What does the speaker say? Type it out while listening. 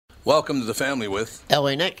Welcome to the family with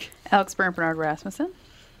L.A. Nick. Alex Bernard Rasmussen.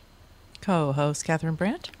 Co-host Catherine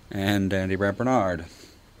Brandt. And Andy Brandt Bernard.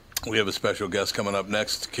 We have a special guest coming up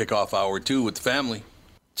next to kick off hour 2 with the family.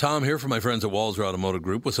 Tom here from my friends at Walzer Automotive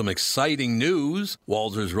Group with some exciting news.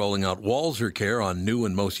 Walzer's rolling out Walzer Care on new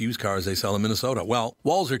and most used cars they sell in Minnesota. Well,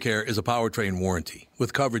 Walzer Care is a powertrain warranty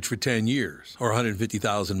with coverage for 10 years or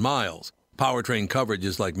 150,000 miles. Powertrain coverage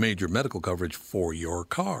is like major medical coverage for your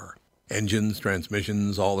car. Engines,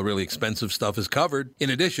 transmissions, all the really expensive stuff is covered. In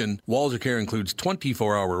addition, Walzer Care includes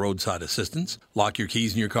 24-hour roadside assistance. Lock your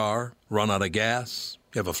keys in your car, run out of gas,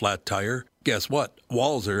 you have a flat tire. Guess what?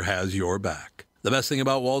 Walzer has your back. The best thing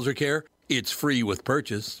about Walzer Care, it's free with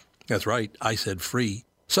purchase. That's right, I said free.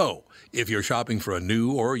 So, if you're shopping for a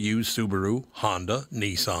new or used Subaru, Honda,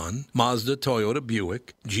 Nissan, Mazda, Toyota,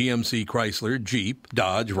 Buick, GMC, Chrysler, Jeep,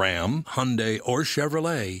 Dodge, Ram, Hyundai, or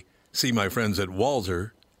Chevrolet, see my friends at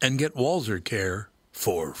Walzer and get Walzer Care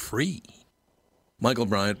for free. Michael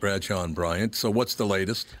Bryant, Bradshaw and Bryant. So what's the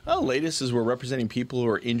latest? Well, the latest is we're representing people who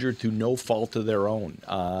are injured through no fault of their own.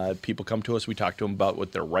 People come to us. We talk to them about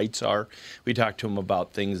what their rights are. We talk to them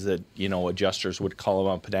about things that, adjusters would call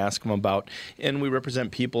them up and ask them about. And we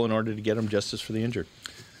represent people in order to get them justice for the injured.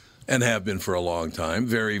 And have been for a long time.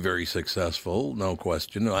 Very, very successful, no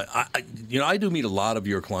question. I do meet a lot of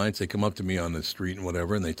your clients. They come up to me on the street and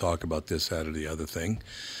whatever, and they talk about this, that, or the other thing.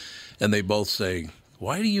 And they both say,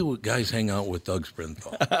 why do you guys hang out with Doug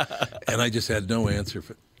Sprinthal? And I just had no answer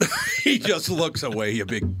for it. He just looks away, you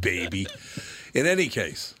big baby. In any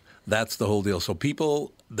case, that's the whole deal. So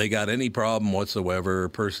people, they got any problem whatsoever,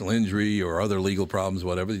 personal injury or other legal problems,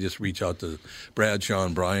 whatever, they just reach out to Bradshaw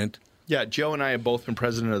and Bryant. Yeah, Joe and I have both been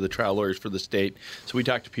president of the trial lawyers for the state, so we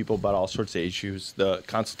talk to people about all sorts of issues. The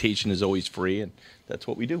consultation is always free, and that's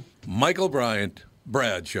what we do. Michael Bryant,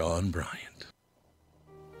 Bradshaw and Bryant.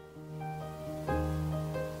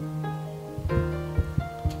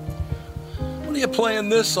 What are you playing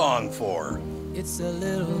this song for? I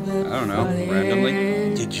don't know,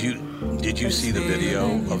 randomly. Did you see the video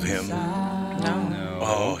of him? No.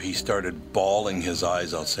 Oh, he started bawling his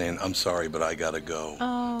eyes out saying, I'm sorry, but I gotta go.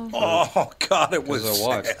 Oh, God, it was Because of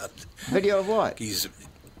what? sad. Video of what? He's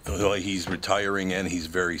retiring and he's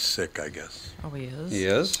very sick, I guess. Oh, he is? He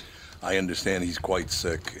is? I understand he's quite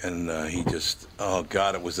sick, and he just, oh,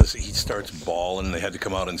 God, it was this. He starts bawling, and they had to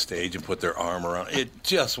come out on stage and put their arm around. It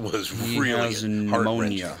just was really has heart-wrenching.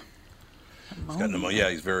 pneumonia. He's got pneumonia. Yeah,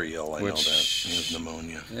 he's very ill. I know that. Which- He has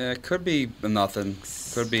pneumonia. Yeah, it could be nothing.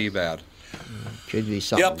 Could be bad. Could be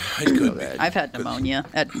something. Yep, it could be. I've had pneumonia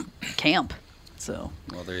at camp, so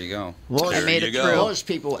Well, there you go. Well, I made it you go. through. most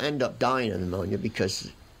people end up dying of pneumonia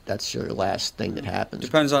because that's your last thing that happens.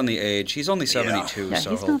 Depends on the age. He's only 72, Yeah,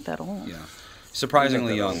 so he's not that old. yeah,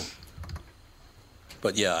 surprisingly Not that young. old.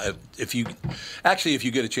 But yeah, if you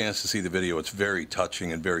get a chance to see the video, it's very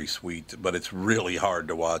touching and very sweet. But it's really hard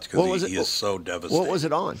to watch because he is so devastated. What was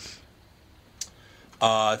it on?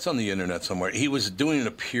 It's on the internet somewhere. He was doing an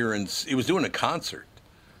appearance. He was doing a concert,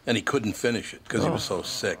 and he couldn't finish it because he was so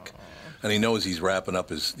sick. And he knows he's wrapping up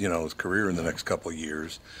his career in the next couple of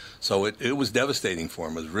years. So it was devastating for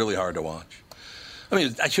him. It was really hard to watch. I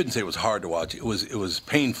mean, I shouldn't say it was hard to watch. It was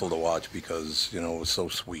painful to watch because it was so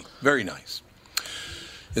sweet. Very nice.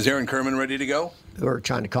 Is Aaron Kirman ready to go? We're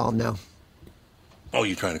trying to call him now. Oh,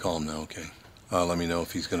 you're trying to call him now? Okay. Let me know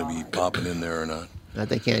if he's going to be popping in there or not. I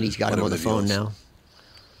think Andy's got him on Whatever the the deal phone is. now.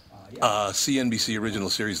 CNBC original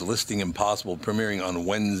series Listing Impossible premiering on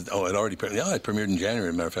Wednesday. Oh, it already premiered. Yeah, it premiered in January.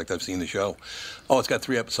 As a matter of fact, I've seen the show. Oh, it's got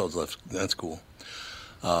 3 episodes left. That's cool.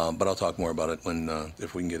 But I'll talk more about it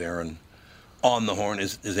if we can get Aaron on the horn.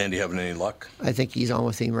 Is Andy having any luck? I think he's on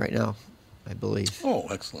with him right now, I believe. Oh,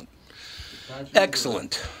 excellent.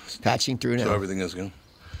 Excellent. Patching through now. So everything is good.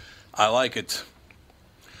 I like it.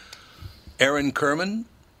 Aaron Kirman.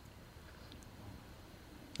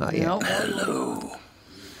 Yeah. Hello.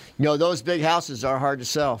 Those big houses are hard to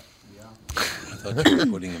sell. I thought you were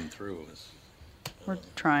putting him through. we're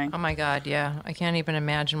trying. Oh, my God, yeah. I can't even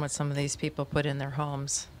imagine what some of these people put in their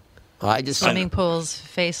homes. I just Swimming pools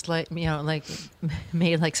faced like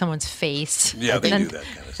made like someone's face. Yeah, they And do that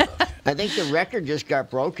kind of stuff. I think the record just got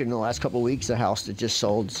broken in the last couple of weeks. A house that just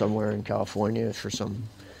sold somewhere in California for some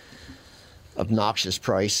obnoxious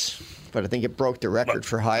price. But I think it broke the record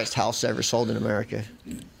for highest house ever sold in America.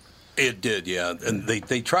 It did, yeah. And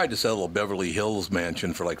they tried to sell a Beverly Hills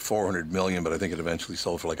mansion for like $400 million, but I think it eventually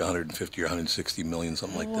sold for like $150 or $160 million,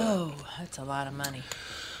 something like that. Whoa, that's a lot of money.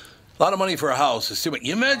 A lot of money for a house. It's too much.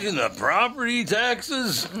 You imagine the property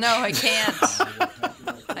taxes? No, I can't.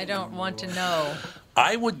 I don't want to know.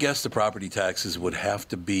 I would guess the property taxes would have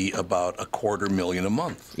to be about $250,000 a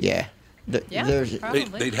month. Yeah. Yeah, There's, probably.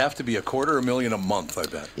 They'd have to be $250,000 a month, I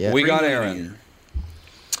bet. yeah. We got $3 million a Aaron. year.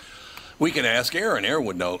 We can ask Aaron. Aaron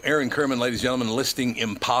would know. Aaron Kirman, ladies and gentlemen, listing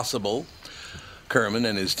impossible. Kirman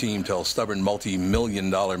and his team tell stubborn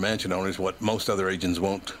multi-million-dollar mansion owners what most other agents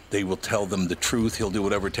won't. They will tell them the truth. He'll do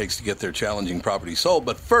whatever it takes to get their challenging property sold.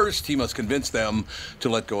 But first, he must convince them to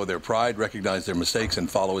let go of their pride, recognize their mistakes,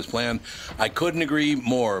 and follow his plan. I couldn't agree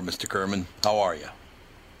more, Mr. Kirman. How are you?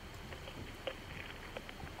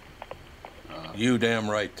 You damn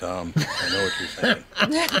right, Tom. I know what you're saying.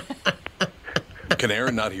 Can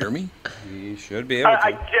Aaron not hear me? You should be able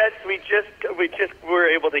to. We just were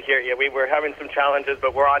able to hear you. We were having some challenges,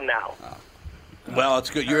 but we're on now. Well, it's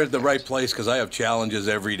good. You're at the right place because I have challenges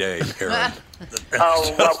every day, Aaron.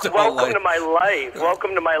 Oh, Just welcome like- to my life.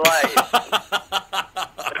 Welcome to my life.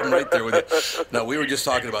 I'm right there with you. No, we were just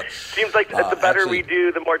talking about. Seems like the better actually- we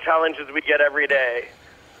do, the more challenges we get every day.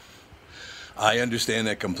 I understand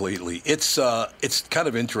that completely. It's kind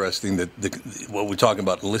of interesting that what we're talking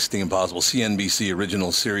about, Listing Impossible, CNBC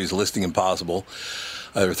original series Listing Impossible.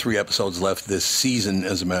 There are 3 episodes left this season,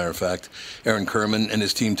 as a matter of fact. Aaron Kirman and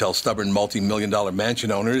his team tell stubborn multi-million-dollar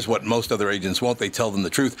mansion owners what most other agents won't. They tell them the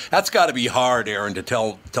truth. That's got to be hard, Aaron, to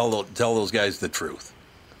tell those guys the truth.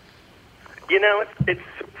 You know, it's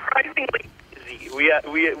surprisingly easy.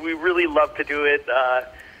 We really love to do it,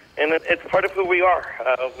 and it's part of who we are.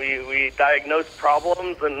 We diagnose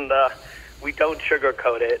problems, and we don't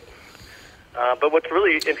sugarcoat it. But what's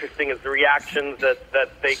really interesting is the reactions that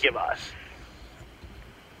they give us.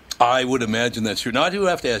 I would imagine that's true. Now, I do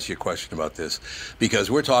have to ask you a question about this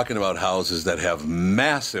because we're talking about houses that have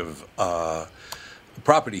massive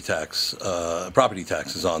property taxes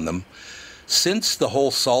on them. Since the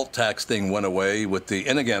whole SALT tax thing went away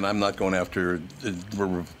and again, I'm not going after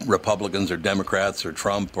Republicans or Democrats or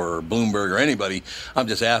Trump or Bloomberg or anybody. I'm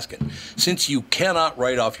just asking. Since you cannot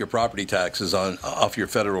write off your property taxes off your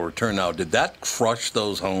federal return now, did that crush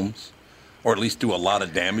those homes? Or at least do a lot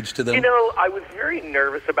of damage to them? You know, I was very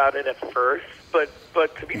nervous about it at first, but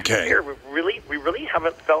to be fair, we really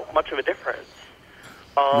haven't felt much of a difference.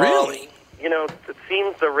 Really? You know, it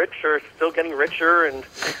seems the rich are still getting richer, and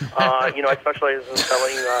you know, I specialize in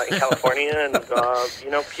selling in California, and you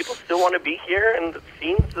know, people still want to be here, and it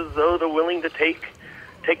seems as though they're willing to take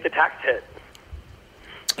the tax hit.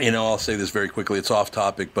 You know, I'll say this very quickly. It's off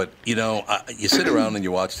topic, but, you know, you sit around and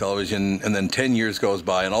you watch television, and then 10 years goes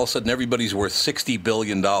by, and all of a sudden everybody's worth $60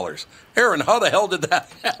 billion. Aaron, how the hell did that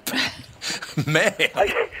happen? Man.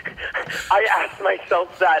 I ask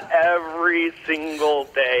myself that every single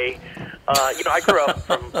day. You know, I grew up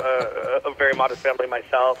from a very modest family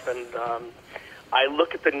myself, and I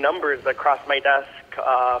look at the numbers that cross my desk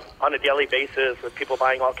on a daily basis with people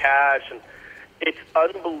buying all cash, and it's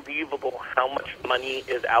unbelievable how much money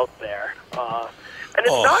is out there. And it's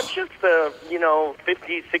not just the, you know,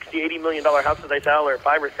 $50, $60, $80 million houses they sell or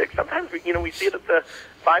 5 or 6. Sometimes, you know, we see it at the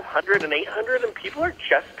 500 and 800, and people are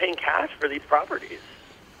just paying cash for these properties.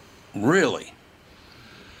 Really?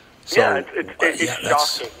 So, yeah, it's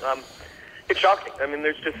shocking. It's shocking. I mean,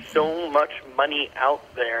 there's just so much money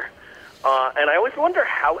out there. And I always wonder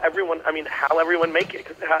how everyone make it,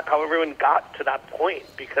 how everyone got to that point,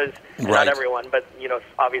 because not everyone, but, you know,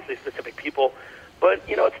 obviously specific people. But,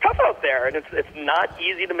 you know, it's tough out there, and it's not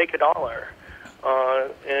easy to make a dollar.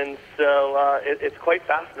 And so it's quite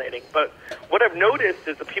fascinating. But what I've noticed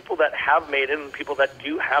is the people that have made it and the people that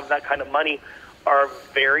do have that kind of money are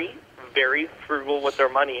very, very frugal with their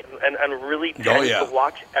money and really tend to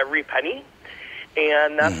watch every penny.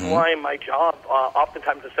 And that's why my job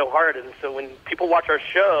oftentimes is so hard. And so when people watch our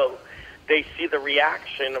show, they see the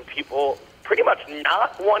reaction of people pretty much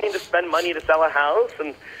not wanting to spend money to sell a house.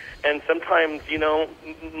 And sometimes, you know,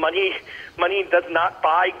 money does not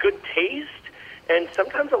buy good taste. And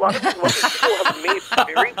sometimes a lot of people have made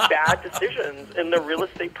very bad decisions in their real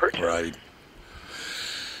estate purchase. Right.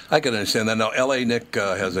 I can understand that. Now, L.A. Nick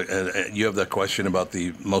you have that question about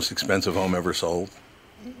the most expensive home ever sold?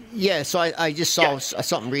 Yeah, so I just saw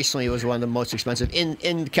something recently. It was one of the most expensive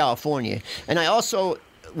in California. And I also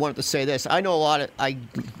wanted to say this. I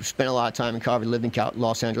spent a lot of time in California, lived in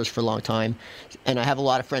Los Angeles for a long time, and I have a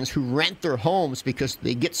lot of friends who rent their homes because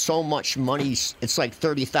they get so much money. It's like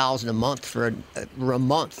 $30,000 a month for a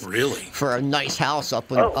month. Really? For a nice house up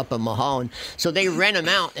in Mulholland. So they rent them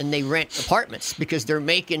out, and they rent apartments because they're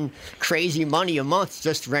making crazy money a month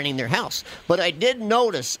just renting their house. But I did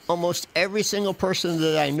notice almost every single person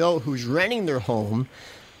that I know who's renting their home,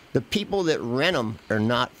 the people that rent them are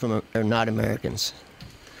not Americans.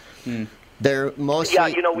 They're mostly... Yeah,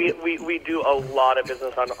 you know, we do a lot of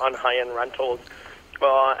business on high-end rentals.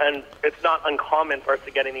 And it's not uncommon for us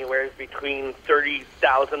to get anywhere between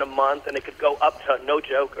 $30,000 a month, and it could go up to, no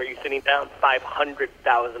joke, are you sitting down,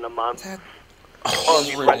 $500,000 a month on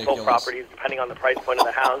these rental properties, depending on the price point of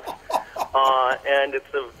the house. And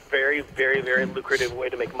it's a very, very, very lucrative way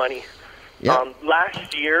to make money. Yep.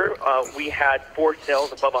 Last year, we had 4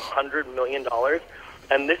 sales above $100 million,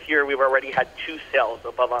 and this year we've already had 2 sales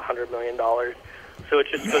above $100 million. So it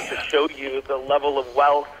just goes to show you the level of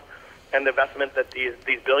wealth and the investment that these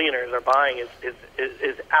billionaires are buying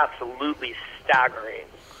is absolutely staggering.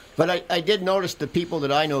 But I did notice the people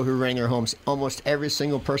that I know who rent their homes, almost every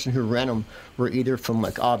single person who rent them were either from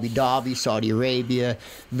like Abu Dhabi, Saudi Arabia.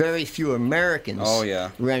 Very few Americans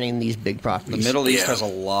renting these big properties. The Middle East has a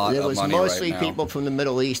lot of money right now. It was mostly people from the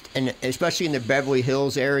Middle East, and especially in the Beverly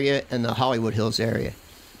Hills area and the Hollywood Hills area.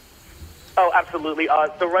 Oh, absolutely.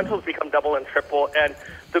 The rentals become double and triple, and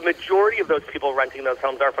the majority of those people renting those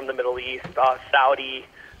homes are from the Middle East, Saudi,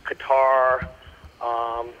 Qatar,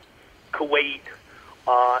 Kuwait,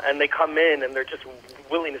 and they come in and they're just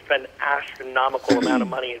willing to spend astronomical amount of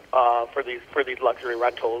money for these luxury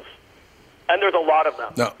rentals. And there's a lot of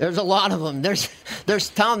them. No. There's a lot of them. There's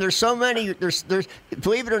Tom. There's so many. There's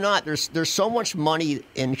believe it or not. There's so much money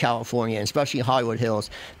in California, especially Hollywood Hills.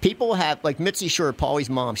 People have like Mitzi Shore, Paulie's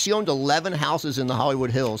mom. She owned 11 houses in the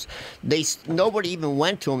Hollywood Hills. Nobody even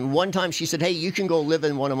went to them. One time she said, "Hey, you can go live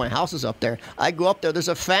in one of my houses up there." I go up there. There's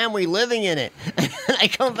a family living in it. And I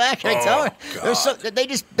come back and I tell her, they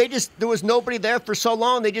just there was nobody there for so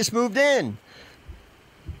long. They just moved in.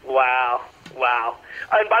 Wow.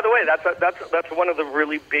 And by the way, that's one of the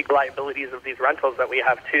really big liabilities of these rentals that we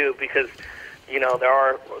have too, because there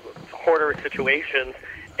are hoarder situations,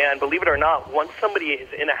 and believe it or not, once somebody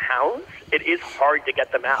is in a house, it is hard to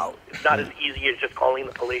get them out. It's not as easy as just calling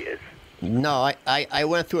the police. No, I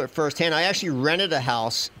went through it firsthand. I actually rented a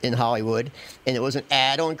house in Hollywood, and it was an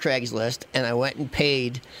ad on Craigslist, and I went and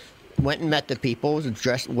met the people. It was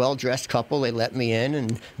a well-dressed couple. They let me in,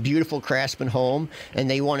 and beautiful craftsman home. And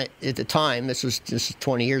they wanted, at the time, this was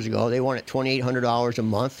 20 years ago, they wanted $2,800 a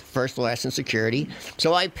month, first, last, and security.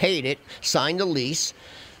 So I paid it, signed the lease,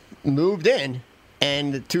 moved in.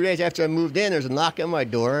 And 2 days after I moved in, there's a knock on my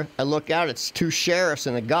door. I look out, it's 2 sheriffs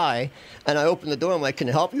and a guy. And I open the door, I'm like, "Can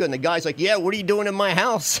I help you?" And the guy's like, "Yeah, what are you doing in my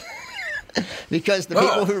house?" Because the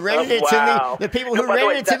people who rented it to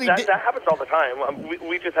me, that happens all the time.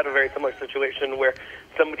 We just had a very similar situation where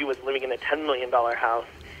somebody was living in a $10 million house,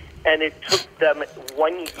 and it took them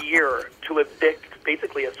 1 year to evict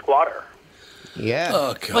basically a squatter. Yeah.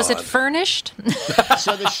 Oh, God. Was it furnished?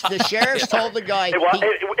 So the sheriffs told the guy... It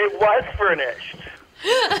was furnished.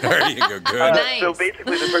 There you go. Good. Nice. So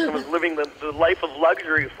basically the person was living the life of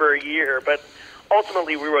luxury for a year, but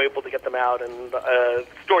ultimately we were able to get them out, and the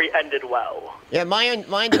story ended well. Yeah, mine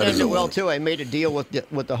did end well, too. I made a deal with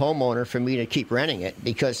the homeowner for me to keep renting it,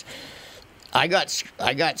 because I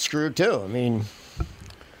got screwed, too. I mean...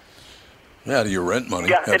 Yeah, to your rent money.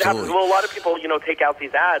 Yeah, absolutely. it happens. Well, a lot of people, take out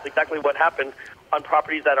these ads. Exactly what happened on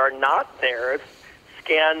properties that are not theirs,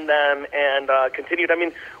 scan them, and continued. I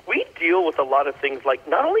mean, we deal with a lot of things like,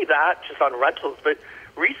 not only that, just on rentals, but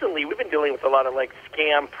recently we've been dealing with a lot of like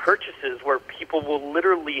scam purchases where people will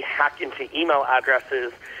literally hack into email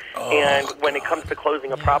addresses, and when it comes to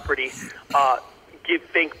closing a property, give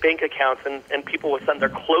fake bank accounts, and people will send their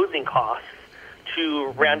closing costs to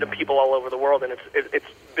random people all over the world, and it's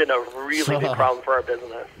been a really big problem for our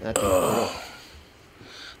business.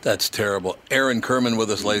 That's terrible. Aaron Kirman with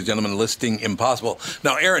us, ladies and gentlemen, Listing Impossible.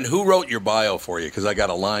 Now, Aaron, who wrote your bio for you? Because I got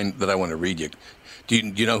a line that I want to read you. Do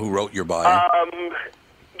you know who wrote your bio?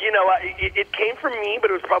 It came from me, but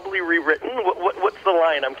it was probably rewritten. What's the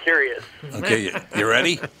line? I'm curious. Okay, you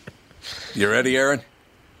ready? You ready, Aaron?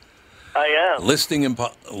 I am. Listing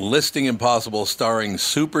Impossible, starring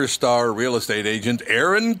superstar real estate agent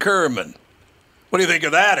Aaron Kirman. What do you think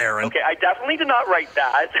of that, Aaron? Okay, I definitely did not write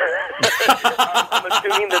that. I'm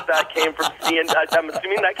assuming that came from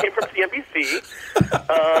CNBC,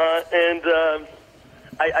 and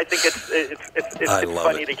I think it's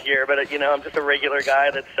funny to hear. But I'm just a regular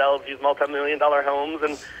guy that sells these multi-million-dollar homes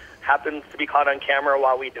and happens to be caught on camera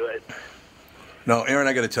while we do it. No, Aaron,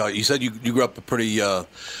 I got to tell you. You said you grew up a pretty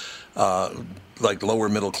like lower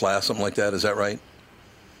middle class, something like that. Is that right?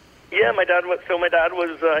 Yeah, my dad was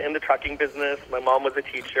in the trucking business. My mom was a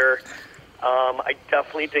teacher. I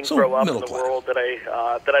definitely didn't grow up in the world that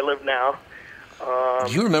I live now.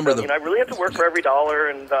 Do you remember I really had to work for every dollar,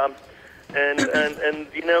 and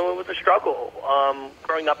it was a struggle.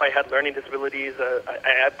 Growing up, I had learning disabilities.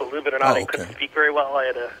 I believe it or not, I couldn't speak very well. I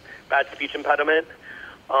had a bad speech impediment,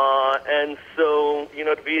 and so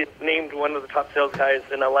to be named one of the top sales guys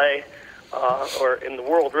in LA or in the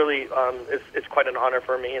world, really, is quite an honor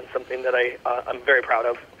for me and something that I'm very proud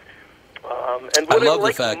of. And what I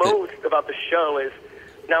like most about the show is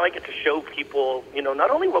now I get to show people,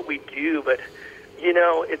 not only what we do, but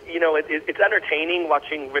it's entertaining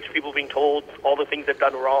watching rich people being told all the things they've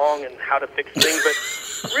done wrong and how to fix things. But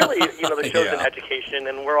really, the show's an education,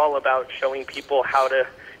 and we're all about showing people how to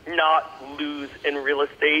not lose in real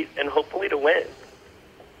estate and hopefully to win.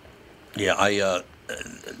 Yeah, I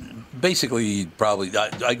basically probably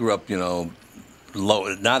I grew up,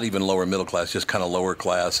 low, not even lower middle class, just kind of lower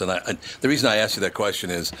class. And the reason I asked you that question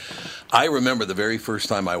is I remember the very first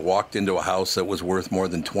time I walked into a house that was worth more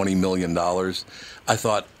than $20 million. I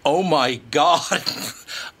thought, oh, my God.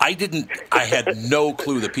 I had no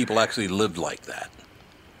clue that people actually lived like that.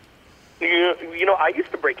 I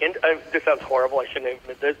used to break into, this sounds horrible, I shouldn't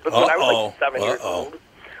admit this, but when I was like 7 years old,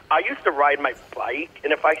 I used to ride my bike,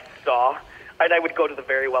 and if I saw, and I would go to the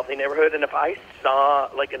very wealthy neighborhood, and if I saw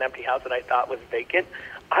like an empty house that I thought was vacant,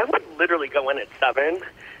 I would literally go in at 7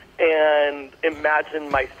 and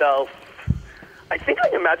imagine myself, I think I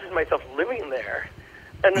imagined myself living there.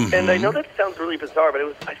 And and I know that sounds really bizarre, but it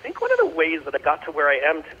was, I think, one of the ways that I got to where I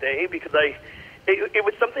am today, because it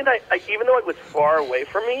was something I even though it was far away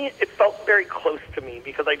from me, it felt very close to me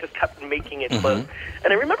because I just kept making it close.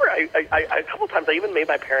 And I remember I a couple times I even made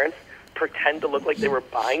my parents pretend to look like they were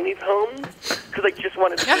buying these homes because I just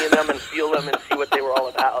wanted to be in them and feel them and see what they were all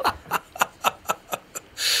about.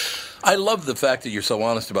 I love the fact that you're so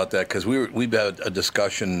honest about that because we've had a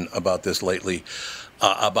discussion about this lately.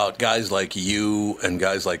 About guys like you and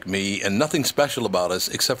guys like me, and nothing special about us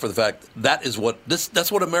except for the fact that's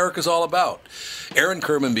what America's all about. Aaron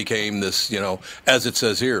Kirman became this, as it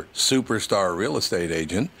says here, superstar real estate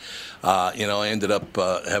agent. I ended up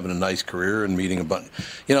having a nice career and meeting a bunch.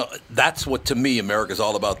 That's what, to me, America's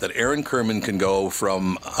all about, that Aaron Kirman can go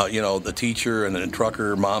from, the teacher and the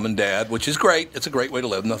trucker, mom and dad, which is great. It's a great way to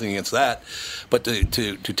live. Nothing against that. But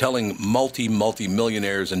to telling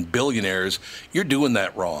multi-millionaires and billionaires, you're doing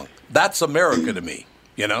that wrong. That's America to me,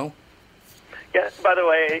 Yeah, by the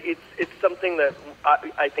way, it's something that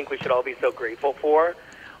I think we should all be so grateful for.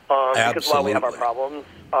 Because while we have our problems,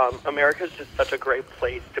 America is just such a great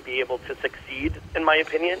place to be able to succeed, in my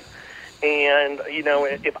opinion. And,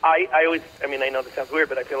 if I know this sounds weird,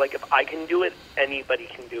 but I feel like if I can do it, anybody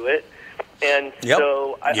can do it. And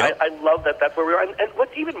so I love that that's where we are. And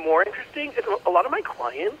what's even more interesting is a lot of my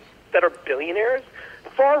clients that are billionaires,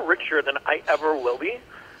 far richer than I ever will be.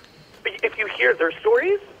 If you hear their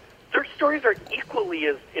stories are equally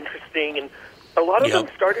as interesting. And a lot of them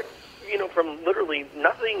started from literally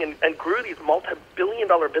nothing and grew these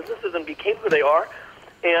multi-billion-dollar businesses and became who they are.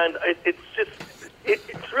 And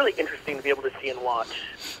it's really interesting to be able to see and watch.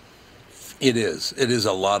 It is. It is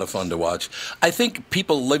a lot of fun to watch. I think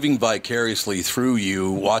people living vicariously through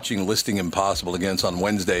you, watching Listing Impossible against on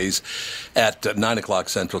Wednesdays at 9 o'clock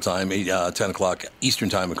Central Time, 10 o'clock Eastern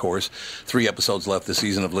Time, of course. 3 episodes left this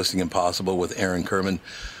season of Listing Impossible with Aaron Kirman.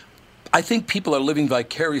 I think people are living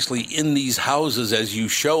vicariously in these houses as you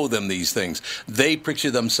show them these things. They picture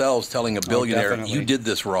themselves telling a billionaire, you did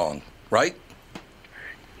this wrong, right?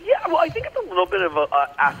 Yeah, well, I think it's a little bit of an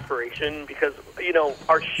aspiration because,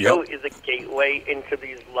 our show is a gateway into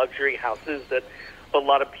these luxury houses that a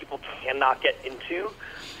lot of people cannot get into.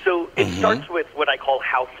 So it starts with what I call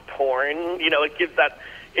house porn. It gives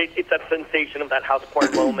it's that sensation of that house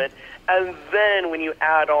porn moment. And then when you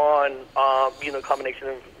add on, a combination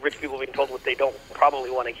of rich people being told what they don't probably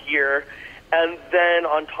want to hear, and then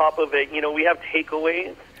on top of it, we have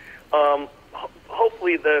takeaways.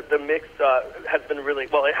 Hopefully the mix has been really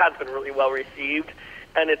well received,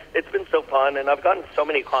 and it's been so fun. And I've gotten so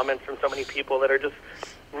many comments from so many people that are just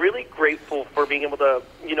really grateful for being able to,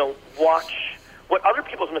 watch what other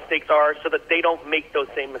people's mistakes are so that they don't make those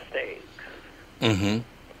same mistakes. Mm-hmm.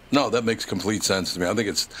 No, that makes complete sense to me. I think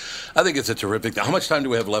it's a terrific. How much time do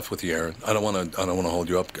we have left with you, Aaron? I don't want to hold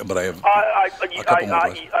you up, but I have a couple more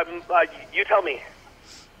questions. You tell me.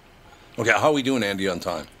 Okay, how are we doing, Andy, on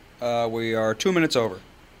time? We are 2 minutes over.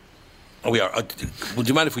 Oh, we are. Would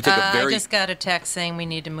you mind if we take a very? I just got a text saying we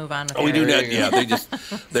need to move on. We do that. Yeah, they just.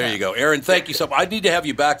 There you go, Aaron. Thank you so much. I need to have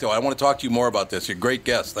you back, though. I want to talk to you more about this. You're a great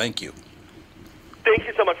guest. Thank you. Thank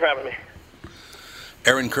you so much for having me.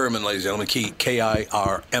 Aaron Kirman, ladies and gentlemen,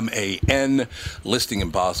 Kirman. Listing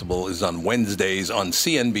Impossible is on Wednesdays on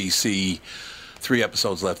CNBC. 3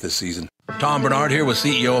 episodes left this season. Tom Bernard here with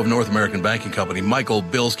CEO of North American Banking Company, Michael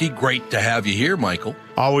Bilski. Great to have you here, Michael.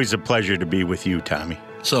 Always a pleasure to be with you, Tommy.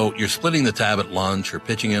 So you're splitting the tab at lunch or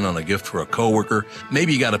pitching in on a gift for a coworker.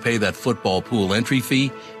 Maybe you got to pay that football pool entry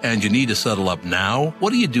fee and you need to settle up now.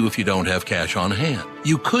 What do you do if you don't have cash on hand?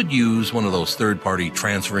 You could use one of those third-party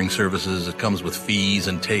transferring services that comes with fees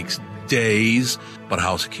and takes days. But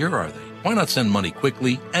how secure are they? Why not send money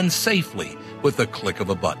quickly and safely with the click of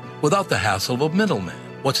a button without the hassle of a middleman?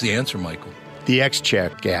 What's the answer, Michael? The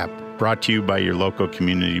X-Check app, brought to you by your local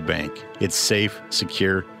community bank. It's safe,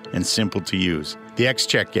 secure, and simple to use. The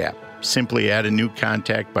X-Check app. Simply add a new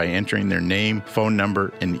contact by entering their name, phone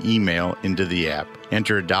number, and email into the app.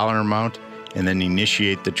 Enter a dollar amount and then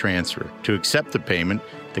initiate the transfer. To accept the payment,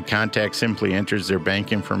 the contact simply enters their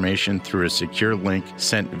bank information through a secure link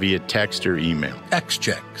sent via text or email.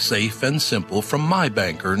 X-Check, safe and simple from my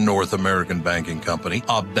banker, North American Banking Company,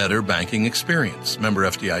 a better banking experience. Member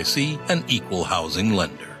FDIC, an equal housing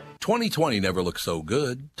lender. 2020 never looked so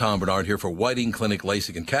good. Tom Bernard here for Whiting Clinic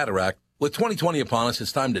LASIK and Cataract. With 2020 upon us,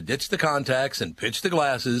 it's time to ditch the contacts and pitch the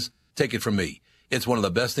glasses. Take it from me. It's one of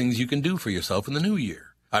the best things you can do for yourself in the new year.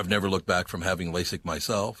 I've never looked back from having LASIK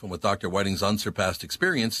myself, and with Dr. Whiting's unsurpassed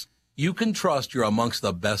experience, you can trust you're amongst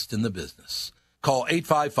the best in the business. Call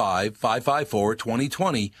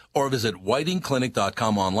 855-554-2020 or visit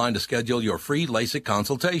whitingclinic.com online to schedule your free LASIK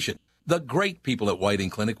consultation. The great people at Whiting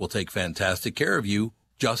Clinic will take fantastic care of you,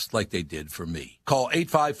 just like they did for me. Call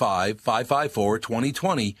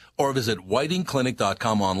 855-554-2020 or visit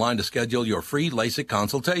whitingclinic.com online to schedule your free LASIK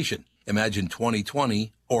consultation. Imagine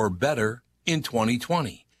 2020 or better in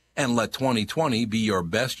 2020. And let 2020 be your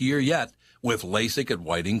best year yet with LASIK at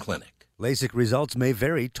Whiting Clinic. LASIK results may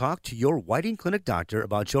vary. Talk to your Whiting Clinic doctor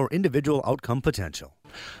about your individual outcome potential.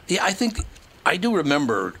 Yeah, I do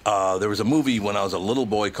remember there was a movie when I was a little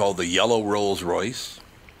boy called The Yellow Rolls Royce.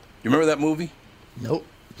 You remember that movie? Nope.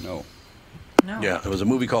 No. No. Yeah, it was a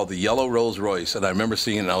movie called The Yellow Rolls Royce, and I remember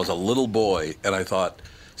seeing it, and I was a little boy, and I thought,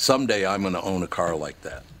 someday I'm going to own a car like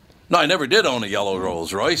that. No, I never did own a yellow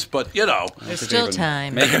Rolls Royce, but, you know. There's still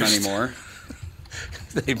time. Make them anymore.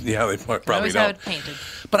 They probably Always don't. have it painted.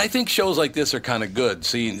 But I think shows like this are kind of good.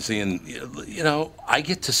 Seeing, you know, I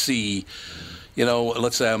get to see, you know,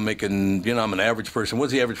 let's say I'm making, you know, I'm an average person.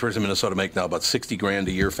 What's the average person in Minnesota make now? About $60,000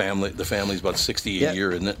 a year. The family's about $60,000 a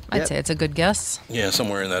year, isn't it? I'd say it's a good guess. Yeah,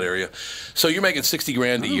 somewhere in that area. So you're making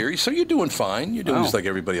 $60,000 a year. So you're doing fine. You're doing just like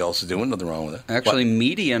everybody else is doing. Nothing wrong with it. Actually,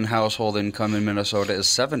 median household income in Minnesota is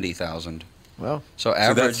 $70,000. Well, So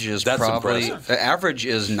average that's probably impressive. average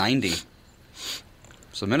is 90.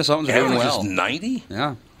 So Minnesotans are doing Average well. is 90?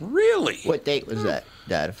 Yeah. Really? what date was that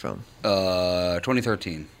data from?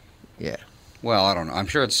 2013. Yeah. Well, I don't know. I'm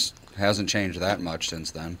sure it's hasn't changed that much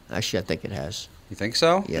since then. Actually, I think it has. You think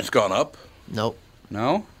so? Yeah. It's gone up? Nope.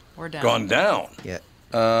 No? We're down. Gone down? Yeah.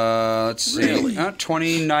 Let's see. Really?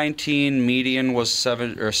 2019 median was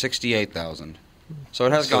 68,000. So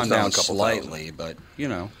it has So gone it's down down a couple slightly, but you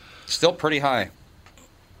know, still pretty high.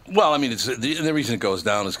 Well, I mean, it's the reason it goes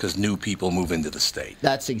down is because new people move into the state.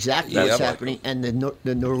 That's exactly Yep. what's happening. And the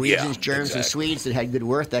Norwegians, Yeah, Germans, and exactly. Swedes that had good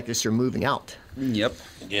work ethics are moving out. Yep.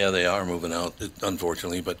 Yeah, they are moving out,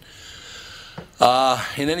 unfortunately. But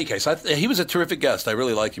in any case, he was a terrific guest. I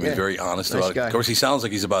really like him. He's Yeah. very honest Nice about it. guy. Of course, he sounds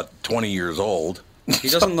like he's about 20 years old. He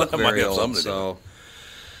doesn't look That might very have old, something to do so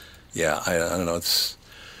Yeah, I don't know. It's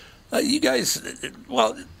you guys.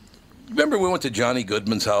 Well, remember we went to Johnny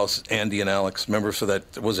Goodman's house, Andy and Alex. Remember for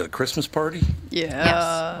that? Was it a Christmas party Yeah.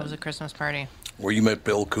 Yes, it was a Christmas party. where you met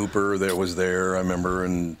Bill Cooper? There, I remember,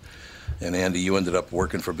 and Andy, you ended up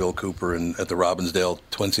working for Bill Cooper at the Robbinsdale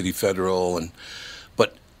Twin City Federal,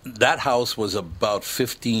 but that house was about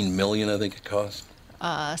 $15 million, I think it cost.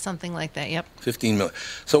 Something like that. Yep. $15 million.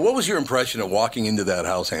 So what was your impression of walking into that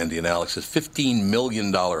house, Andy and Alex? It's $15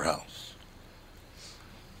 million house.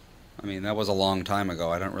 I mean, that was a long time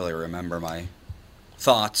ago. I don't really remember my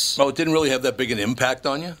thoughts. Oh, it didn't really have that big an impact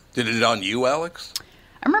on you? Did it on you, Alex?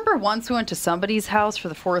 I remember once we went to somebody's house for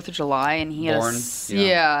the 4th of July, and he had Bourne?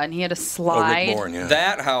 and he had a slide. Oh, Rick Bourne, yeah.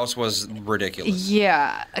 That house was ridiculous.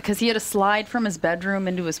 Yeah, because he had a slide from his bedroom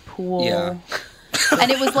into his pool. Yeah.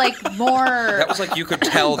 And it was like more. That was like you could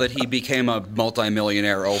tell that he became a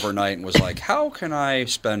multimillionaire overnight and was like, how can I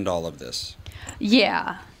spend all of this?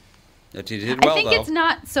 Yeah. That he did well, I think though. it's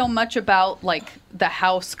not so much about like the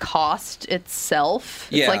house cost itself.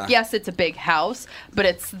 It's Yeah. like, yes, it's a big house, but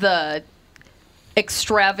it's the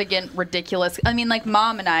extravagant, ridiculous. I mean, like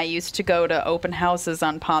Mom and I used to go to open houses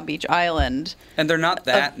on Palm Beach Island. And they're not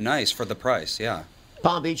that nice for the price, yeah.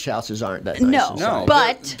 Palm Beach houses aren't that nice. No. inside. No,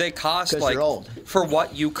 But- they cost 'Cause like they're old. for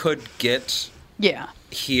what you could get Yeah.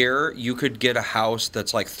 Here, you could get a house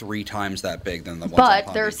that's like 3 times that big than the ones on But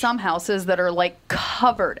Palm there are Beach. some houses that are like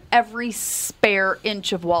covered. Every spare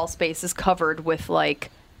inch of wall space is covered with like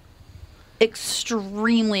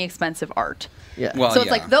extremely expensive art. Yeah. Well, So it's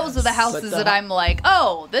yeah. like those are the houses the that hu- I'm like,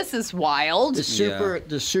 oh, this is wild.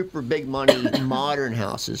 The super big money modern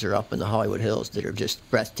houses are up in the Hollywood Hills that are just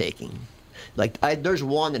breathtaking. Like there's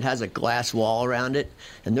one that has a glass wall around it,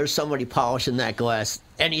 and there's somebody polishing that glass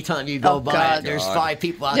anytime you go by. God. It, there's God. 5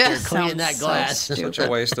 people out Yeah, there cleaning that sounds so glass. stupid. Such a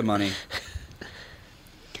waste of money.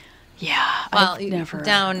 Yeah. Well, I've never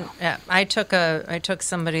down. I took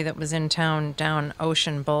somebody that was in town down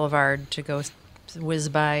Ocean Boulevard to go whiz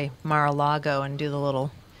by Mar-a-Lago and do the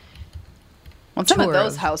little. Well, some of tour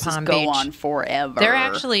those of houses Palm go Beach. on forever. They're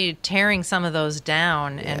actually tearing some of those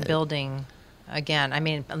down and building again. I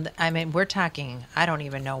mean, we're talking. I don't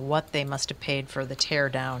even know what they must have paid for the tear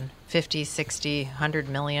down. 50, 60, 100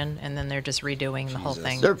 million, and then they're just redoing the whole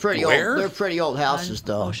thing. They're pretty Where? old. They're pretty old houses,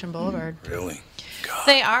 though. Ocean Boulevard. Really? God.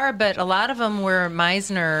 They are, but a lot of them were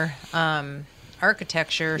Meisner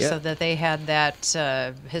architecture, Yeah. so that they had that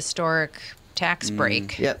historic tax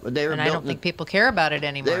break. Yeah, but they were And I built don't in think people care about it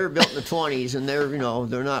anymore. They were built in the 20s, and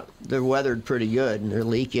they're weathered pretty good, and they're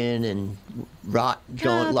leaking and rot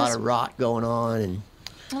going, a lot this- of rot going on, and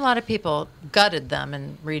A lot of people gutted them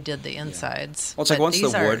and redid the insides. Well, it's like But once the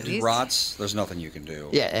wood these- rots, there's nothing you can do.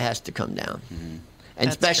 yeah, it has to come down. And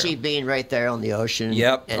That's especially true. being right there on the ocean.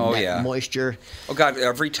 Yep. And Oh, that yeah. moisture. Oh God!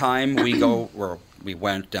 Every time we we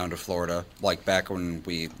went down to Florida, like back when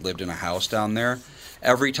we lived in a house down there.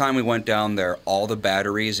 Every time we went down there, all the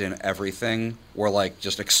batteries and everything were like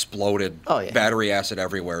just exploded. Oh, yeah. Battery acid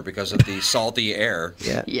everywhere because of the salty air.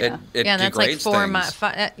 Yeah. Yeah. It Yeah, and that's like degrades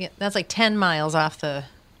things. that's like 10 miles off the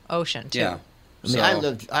ocean too. Yeah. I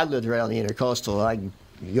mean, I lived right on the intercoastal.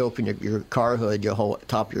 You open your car hood, your whole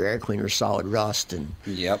top of your air cleaner is solid rust, and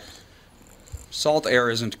Yep. Salt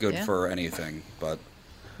air isn't good Yeah. for anything, but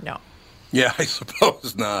No. Yeah, I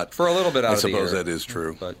suppose not. for a little bit out I of the suppose year. that is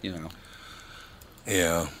true. But you know,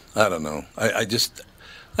 Yeah, I don't know. I just,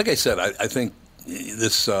 like I said, I think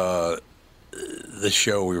this this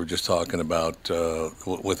show we were just talking about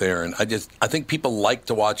with Aaron. I think people like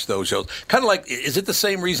to watch those shows. Kind of like, is it the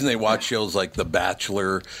same reason they watch shows like The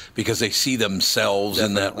Bachelor, because they see themselves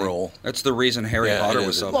in that definitely. role? That's the reason Harry Yeah, Potter it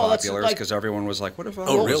was is. so Well, that's popular, like- because everyone was like, "What if I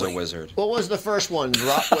Oh, was really? a wizard?" what was the first one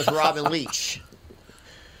with Robin Leach?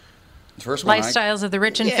 The first one, Lifestyles of the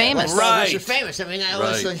rich and famous. Right. Right. Famous. I mean, that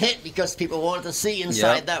was Right. a hit because people wanted to see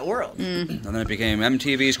inside Yep. that world. and then it became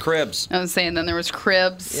MTV's Cribs. I was saying then there was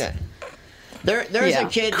Cribs. Yeah. There's Yeah.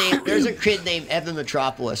 a kid named Evan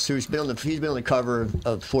Metropolis who's been on the cover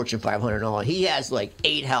of Fortune 500 and all. He has like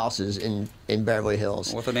 8 houses in Beverly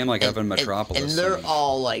Hills. With a name like Evan Metropolis, and they're I mean-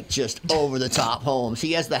 all like just over the top homes.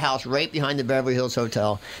 He has the house right behind the Beverly Hills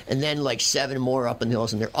Hotel, and then like 7 more up in the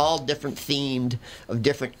hills, and they're all different themed of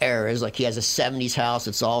different eras. Like he has a 70s house.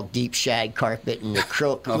 It's all deep shag carpet and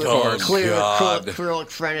course. clear God. acrylic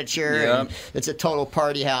furniture. Yep. And it's a total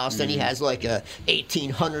party house. Then he has like a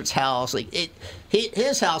 1800s house.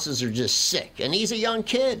 His houses are just sick, and he's a young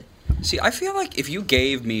kid. See, I feel like if you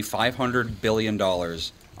gave me $500 billion,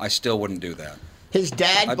 I still wouldn't do that. His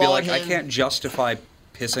dad I'd be bought like, him. I can't justify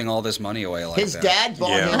pissing all this money away like His that. dad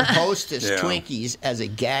bought Yeah. him Hostess Yeah. Twinkies as a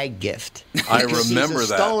gag gift. I Because remember he's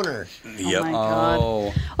a that. stoner. Yep. Oh my God. Oh,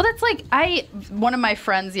 Well, that's like one of my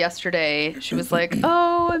friends yesterday, she was like,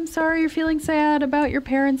 "Oh, I'm sorry you're feeling sad about your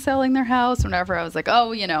parents selling their house." Whenever I was like,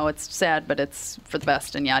 "Oh, it's sad, but it's for the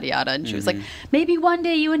best," and yada yada. And she was like, "Maybe one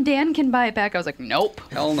day you and Dan can buy it back." I was like, "Nope,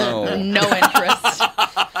 hell no. no interest."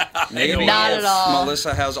 Maybe Not if at all.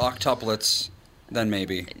 Melissa has octuplets, then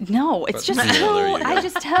maybe. No, it's just Yeah, there you go. I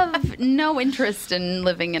just have no interest in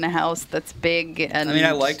living in a house that's big and. I mean,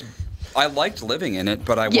 I liked living in it,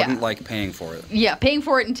 but I Yeah. wouldn't like paying for it. Yeah, paying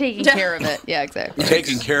for it and taking care of it. Yeah, exactly.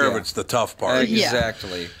 Taking care of Yeah. it's the tough part. Yeah.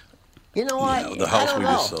 Exactly. You know what? Yeah, the house I don't we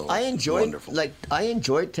know. just sold. I enjoyed Wonderful. I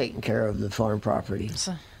enjoyed taking care of the farm property.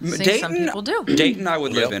 See, some people do. Dayton, I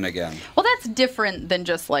would live Yep. in again. Well, that's different than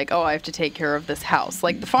just like, oh, I have to take care of this house.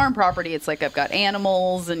 Like the farm property, it's like I've got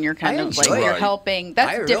animals and you're kind I of like enjoy you're it. helping.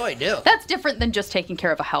 That's I really do. That's different than just taking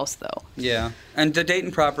care of a house, though. Yeah, and the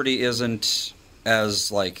Dayton property isn't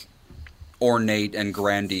as like ornate and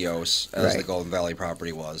grandiose as the Right. Golden Valley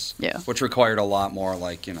property was. Yeah. which required a lot more,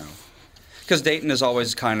 because Dayton has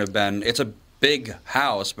always kind of been. It's a big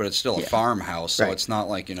house, but it's still a Yeah. farmhouse, so Right. it's not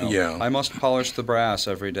like Yeah. I must polish the brass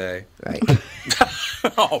every day. Right.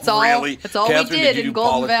 Oh, It's all, really? It's all Catherine, we did you in do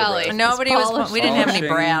Golden polish the Valley. brass? Nobody Just was. We didn't have any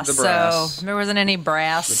polishing brass, the brass. so there wasn't any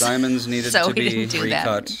brass. The diamonds needed So to we be didn't do that.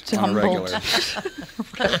 recut on a Humboldt. regular.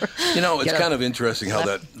 It's kind of interesting how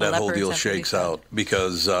that whole leopards deal have to be shakes fed. out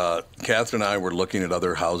because Catherine and I were looking at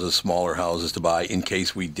other houses, smaller houses to buy in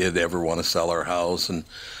case we did ever want to sell our house. And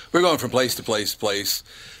we're going from place to place to place.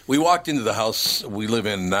 We walked into the house we live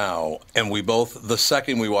in now, and we both, the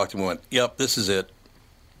second we walked in, we went, yep, this is it.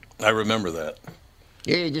 I remember that.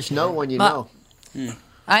 Yeah, you just know when you know.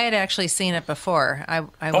 I had actually seen it before. I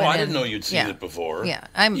didn't know you'd seen it before. Yeah,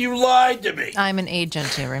 you lied to me. I'm an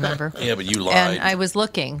agent, you remember? Yeah, but you lied. And I was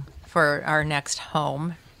looking for our next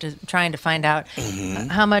home, trying to find out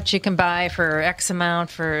how much you can buy for X amount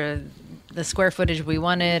for the square footage we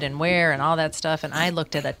wanted and where and all that stuff. And I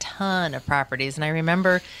looked at a ton of properties. And I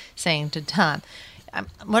remember saying to Tom, I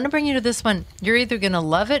want to bring you to this one. You're either going to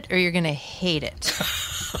love it or you're going to hate it.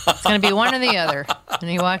 It's going to be one or the other. And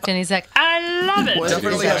he walked in, he's like, I love it. It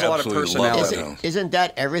definitely has a lot of personality. Isn't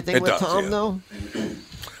that everything with Tom, though?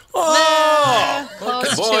 Oh,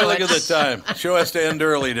 Close boy, to look it. at the time. Show has to end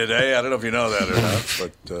early today. I don't know if you know that or not,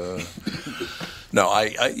 but no,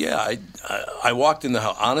 I walked in the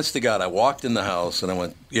house. Honest to God, I walked in the house and I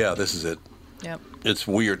went, yeah, this is it. Yep. It's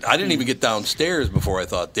weird. I didn't even get downstairs before I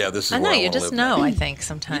thought, yeah, this is I know, where I you want to just live know, now. I think,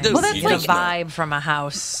 sometimes. You do. Well, that's You like get a vibe from a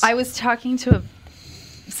house. I was talking to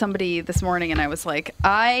somebody this morning, and I was like,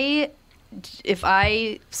 if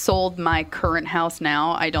I sold my current house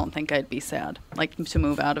now, I don't think I'd be sad, like, to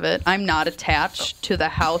move out of it. I'm not attached to the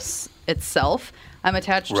house itself. I'm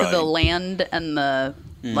attached to the land and the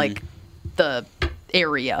the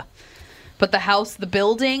area. But the house, the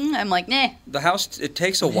building, I'm like, nah. The house, it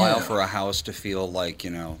takes a while for a house to feel like,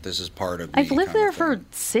 this is part of me. I've lived there for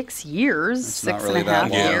 6 years, It's not six really and a half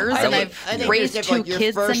that long. years, I and think- I've raised two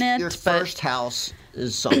kids in it. Your but first house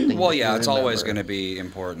is something. Well, that yeah, you it's always going remember. to be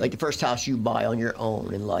important. Like the first house you buy on your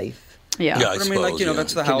own in life. yeah. Yeah, But I mean, like,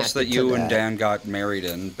 that's the house that Connected to you and that. Dan got married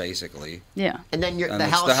in, basically. Yeah. And then And the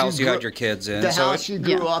it's house the house you grew- had your kids in. The so house you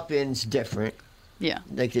grew Yeah. up in is different. Yeah.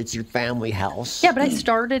 Like it's your family house. Yeah, but I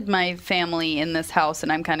started my family in this house,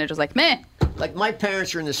 and I'm kind of just like, meh. Like my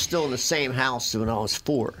parents are still in the same house when I was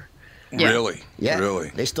 4. Yeah. Really? Yeah, Really?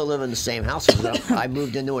 They still live in the same house. I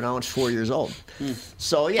moved into it when I was 4 years old.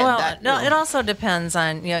 So yeah, Well, it also depends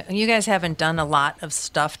on, you guys haven't done a lot of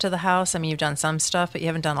stuff to the house. I mean, you've done some stuff, but you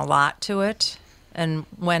haven't done a lot to it. And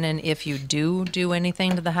when and if you do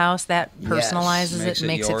anything to the house, that personalizes Makes it, it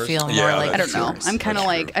makes it yours. feel Yeah, more like I don't know. That's I'm kind of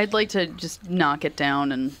true. like, I'd like to just knock it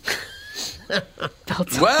down and build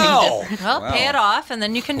something Well, different. well, pay it off, and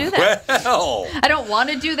then you can do that. well. I don't want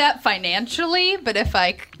to do that financially, but if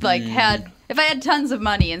I if I had tons of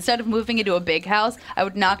money, instead of moving into a big house, I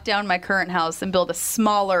would knock down my current house and build a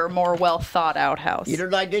smaller, more well thought out house. You know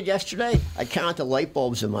what I did yesterday? I counted the light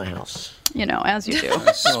bulbs in my house. As you do.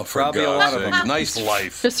 Oh, for Probably a God's lot of sake. them. Nice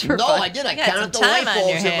life. Just for No, fun. I did. I got counted the some light time on your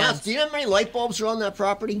bulbs in my house. hands. Do you know how many light bulbs are on that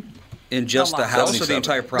property? In just the house or the 77.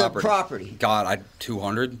 entire property? The property. God,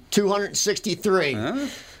 200? 263. Huh?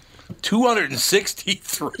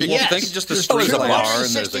 263. Yes. think just the There's street There's a lights. bar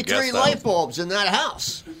and there's a 263 guest light house. bulbs in that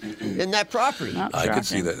house, in that property. Not I could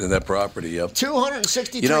see shocking. that in that property, yep.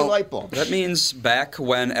 263 You know, light bulbs. That means back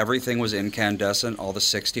when everything was incandescent, all the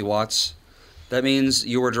 60 watts, that means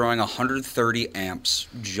you were drawing 130 amps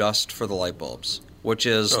just for the light bulbs, which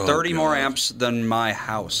is 30 more God. amps than my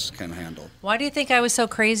house can handle. Why do you think I was so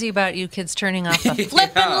crazy about you kids turning off the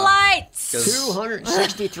flipping lights?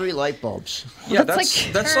 263 light bulbs. Yeah, That's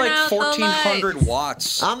that's Turn like out the 1,400 lights.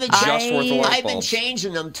 watts I'm the- just worth of light I've been bulbs.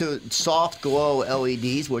 changing them to soft glow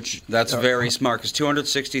LEDs, which That's very smart, because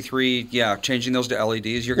 263, changing those to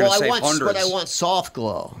LEDs, you're going to I save want, hundreds. but I want soft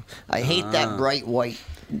glow. I hate that bright white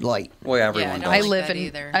light. Well, everyone Yeah, does. I like live that in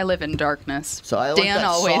either. I live in darkness. So I like Dan that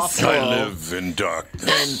always soft I glow. live in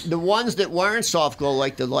darkness. And the ones that weren't soft glow,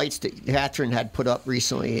 like the lights that Catherine had put up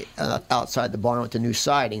recently outside the barn with the new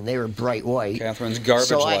siding, they were bright white. Catherine's garbage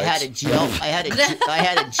So I lights. had to gel. I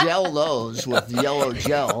had to gel those with yellow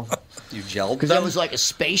gel You gelled because them? it was like a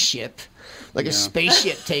spaceship, a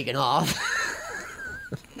spaceship taking off.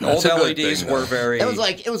 Old That's a good LEDs thing, were though. very... It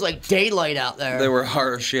was like daylight out there. They were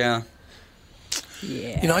harsh, yeah.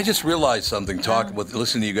 I just realized something.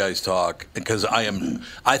 Listening to you guys talk, because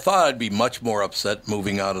I thought I'd be much more upset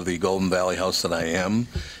moving out of the Golden Valley house than I am,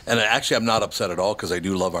 and actually I'm not upset at all because I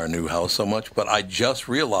do love our new house so much. But I just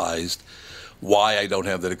realized why I don't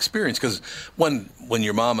have that experience. Because when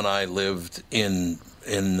your mom and I lived on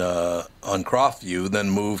Croftview, then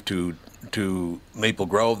moved to Maple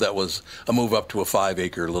Grove, that was a move up to a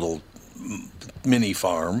 5-acre little mini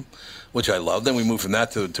farm, which I love. Then we moved from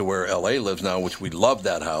that to where L.A. lives now, which we loved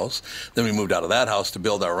that house. Then we moved out of that house to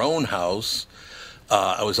build our own house.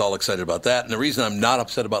 I was all excited about that. And the reason I'm not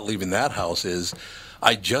upset about leaving that house is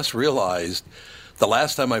I just realized The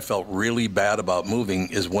last time I felt really bad about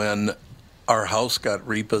moving is when our house got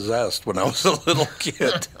repossessed when I was a little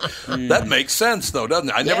kid. That makes sense, though, doesn't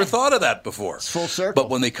it? I never thought of that before. It's full circle.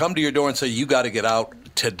 But when they come to your door and say, you got to get out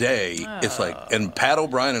today, it's like, and Pat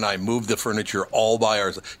O'Brien and I moved the furniture all by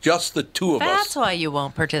ourselves, just the two of us. That's why you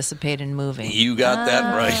won't participate in moving. You got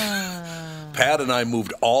that right. Pat and I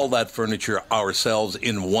moved all that furniture ourselves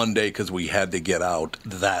in one day because we had to get out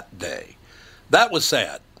that day. That was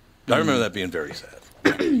sad. I remember that being very sad.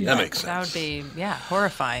 That makes sense. That would be,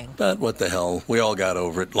 horrifying. But what the hell? We all got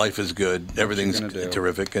over it. Life is good. Everything's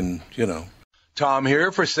terrific. And, Tom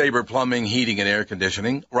here for Sabre Plumbing, Heating, and Air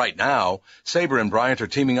Conditioning. Right now, Sabre and Bryant are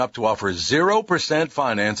teaming up to offer 0%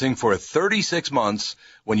 financing for 36 months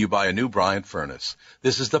when you buy a new Bryant furnace.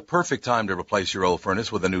 This is the perfect time to replace your old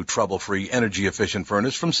furnace with a new trouble-free, energy-efficient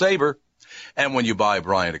furnace from Sabre. And when you buy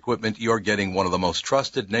Bryant equipment, you're getting one of the most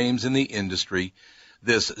trusted names in the industry.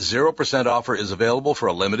 This 0% offer is available for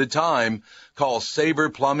a limited time. Call Sabre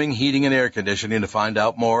Plumbing, Heating, and Air Conditioning to find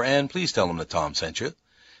out more, and please tell them that Tom sent you.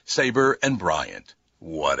 Sabre and Bryant,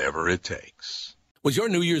 whatever it takes. Was your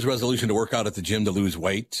New Year's resolution to work out at the gym to lose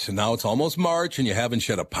weight? Now it's almost March and you haven't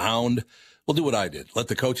shed a pound? Well, do what I did. Let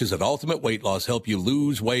the coaches at Ultimate Weight Loss help you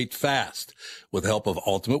lose weight fast. With the help of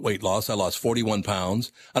Ultimate Weight Loss, I lost 41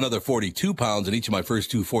 pounds, another 42 pounds in each of my first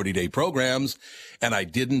 2 40-day programs, and I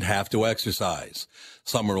didn't have to exercise.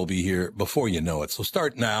 Summer will be here before you know it. So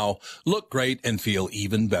start now, look great, and feel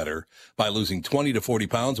even better by losing 20 to 40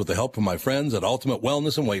 pounds with the help from my friends at Ultimate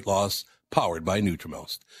Wellness and Weight Loss, powered by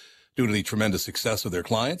Nutrimost. Due to the tremendous success of their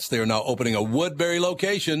clients, they are now opening a Woodbury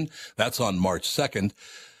location. That's on March 2nd.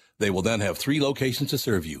 They will then have 3 locations to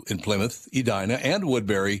serve you in Plymouth, Edina, and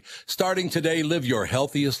Woodbury. Starting today, live your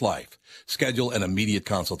healthiest life. Schedule an immediate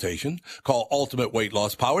consultation. Call Ultimate Weight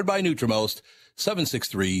Loss, powered by Nutrimost,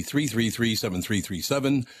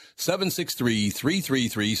 763-333-7337,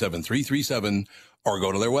 763-333-7337, or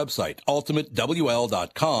go to their website,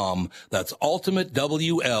 ultimatewl.com. That's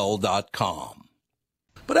ultimatewl.com.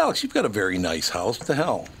 But, Alex, you've got a very nice house. What the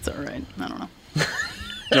hell? It's all right. I don't know.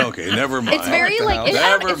 Okay, never mind. It's very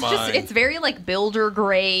it's very like builder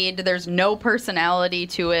grade. There's no personality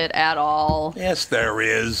to it at all. Yes, there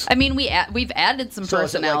is. I mean, we've added some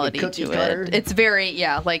personality to it. It's very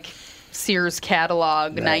like Sears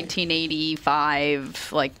catalog,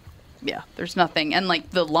 1985. Like, there's nothing. And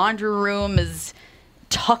like the laundry room is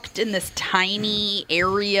tucked in this tiny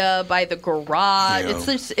area by the garage.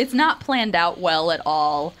 It's not planned out well at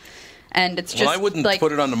all. And it's just I wouldn't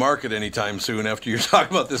put it on the market anytime soon after you're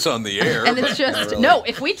talking about this on the air. And it's just, no,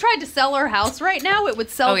 if we tried to sell our house right now, it would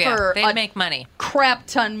sell for they'd make money. Crap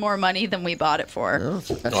ton more money than we bought it for. I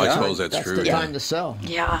suppose that's true. That's the time to sell.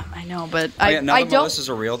 Yeah, I know, but now that Melissa's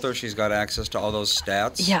a realtor, she's got access to all those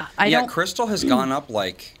stats. Yeah, Crystal has gone up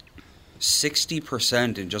like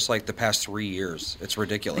 60% in just like the past 3 years. It's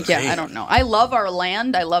ridiculous. Yeah, I don't know. I love our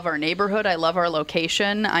land. I love our neighborhood. I love our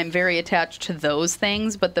location. I'm very attached to those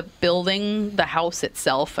things, but the building, the house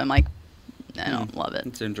itself, I'm like, I don't love it.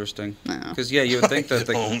 It's interesting. Because, you would think that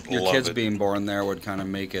your kids being born there would kind of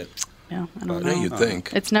make it. Yeah, I don't know. Yeah, you'd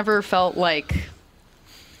think. It's never felt like...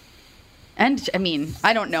 And, I mean,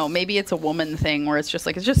 I don't know. Maybe it's a woman thing where it's just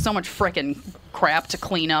so much frickin' crap to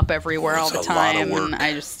clean up everywhere all the time. And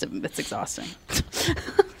it's exhausting.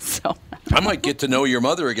 So I might get to know your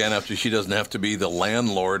mother again after she doesn't have to be the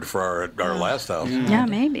landlord for our last house. Yeah,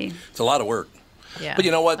 maybe. It's a lot of work. Yeah. But you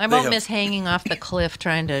know what? I won't miss hanging off the cliff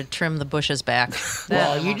trying to trim the bushes back.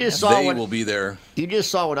 Well, you just saw They will be there. You just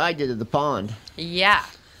saw what I did to the pond. Yeah.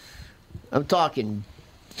 I'm talking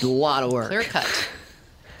a lot of work. Clear cut.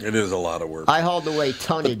 It is a lot of work. I hauled away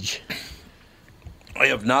tonnage. I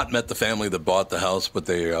have not met the family that bought the house, but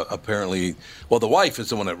they apparently... Well, the wife is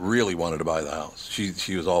the one that really wanted to buy the house.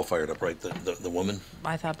 She was all fired up, right? The woman?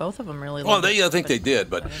 I thought both of them really loved it. I think they did,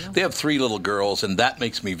 but they have 3 little girls, and that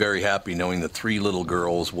makes me very happy knowing that 3 little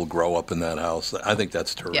girls will grow up in that house. I think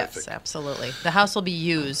that's terrific. Yes, absolutely. The house will be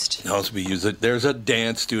used. The house will be used. There's a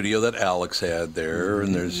dance studio that Alex had there,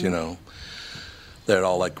 and there's, They're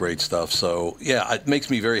all that great stuff. So, yeah, it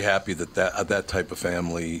makes me very happy that type of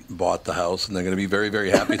family bought the house, and they're going to be very,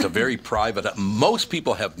 very happy. It's a very private. Most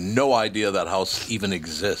people have no idea that house even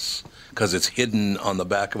exists because it's hidden on the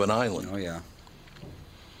back of an island. Oh, yeah.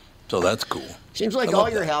 So that's cool. Seems like all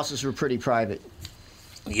your houses were pretty private.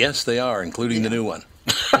 Yes, they are, including the new one.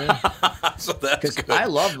 So that's good. I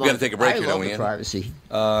love we got to take a break here, don't we? The privacy.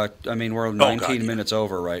 I mean, we're 19 minutes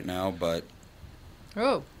over right now, but...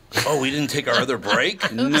 Oh, we didn't take our other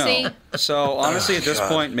break? No. So, honestly, at this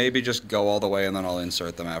point, maybe just go all the way and then I'll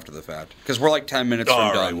insert them after the fact. Because we're like 10 minutes from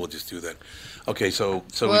done. All right, we'll just do that. Okay, so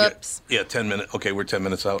Whoops. we get 10 minutes. Okay, we're 10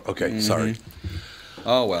 minutes out. Okay, sorry.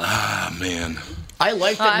 Oh, well. Ah, man. I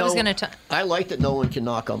like that. I like that no one can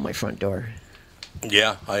knock on my front door.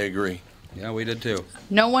 Yeah, I agree. Yeah, we did too.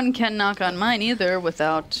 No one can knock on mine either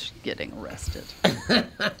without getting arrested.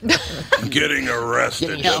 Getting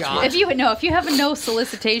arrested. Getting shot. If you have a no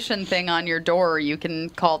solicitation thing on your door, you can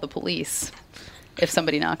call the police if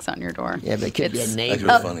somebody knocks on your door. Yeah, but it could be a It's neighbor.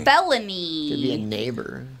 That's a funny. felony. Could be a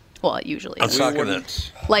neighbor. Well, it usually On is. soccer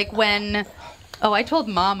nets. Like when, I told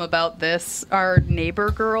Mom about this. Our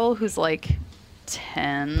neighbor girl, who's like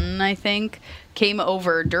 10, I think, came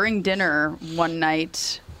over during dinner one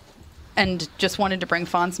night and just wanted to bring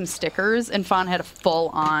Fawn some stickers. And Fawn had a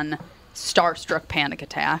full-on starstruck panic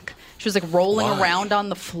attack. She was like rolling Why? around on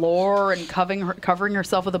the floor and covering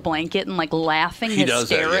herself with a blanket and like laughing She does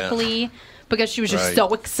that, yeah. hysterically because she was just Right.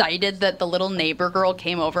 so excited that the little neighbor girl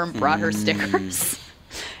came over and brought her stickers.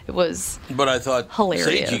 It was But I thought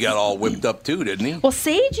hilarious. Seiji got all whipped up too, didn't he? Well,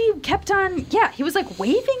 Seiji kept on, he was like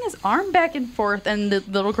waving his arm back and forth, and the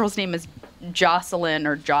little girl's name is Jocelyn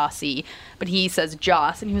or Jossie, but he says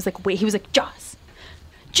Joss, and he was like, Joss,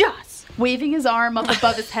 waving his arm up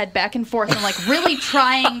above his head back and forth and like really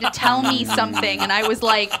trying to tell me something. And I was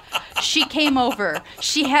like, she came over,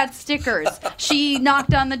 she had stickers, she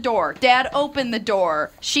knocked on the door, Dad opened the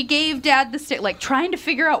door, she gave Dad the stick, like trying to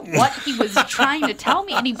figure out what he was trying to tell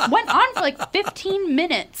me. And he went on for like 15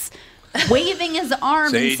 minutes waving his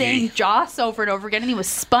arm Seiji. and saying Joss over and over again, and he was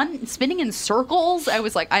spinning in circles. I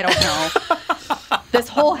was like, I don't know. This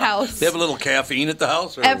whole house. They have a little caffeine at the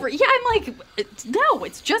house? Or? I'm like, no,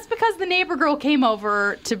 it's just because the neighbor girl came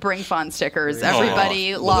over to bring Fawn stickers.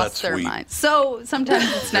 Everybody well, lost that's their sweet. minds. So sometimes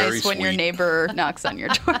it's Very nice when your sweet. neighbor knocks on your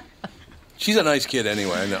door. She's a nice kid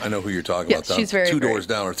anyway. I know who you're talking Yes, about. she's very, Two very- doors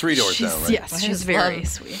down or three doors down, right? Yes, she's very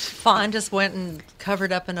sweet. Fawn just went and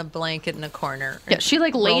covered up in a blanket in a corner. Yeah, she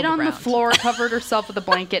like laid rolled on the around. floor, covered herself with a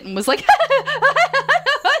blanket, and was like,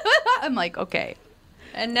 I'm like, okay.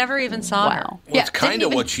 And never even saw her. Wow. Well, it's kind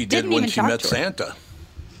of what she did didn't when even she talk met to her. Santa.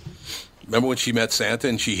 Remember when she met Santa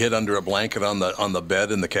and she hid under a blanket on the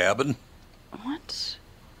bed in the cabin? What?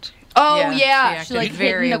 Oh Yeah, yeah, she she acted like hid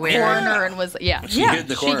very in the weird. corner and was She hid in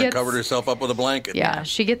the corner and covered herself up with a blanket. Yeah,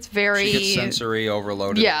 she gets very She gets sensory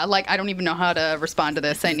overloaded. Yeah, like I don't even know how to respond to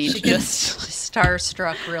this. I need to just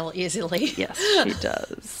starstruck real easily. yes, she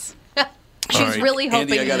does. She's right, really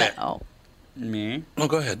Andy, hoping I gotta- that Me? Oh,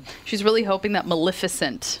 go ahead. she's really hoping that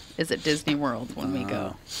Maleficent is at Disney World when we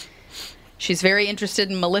go. She's very interested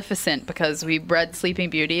in Maleficent because we read Sleeping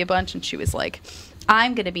Beauty a bunch, and she was like,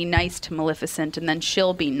 I'm going to be nice to Maleficent, and then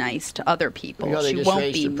she'll be nice to other people. You know, they she just won't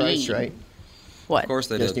raised be the price, mean. right? What? Of course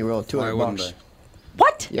they Disney did. World, Why $200 wouldn't bucks. they?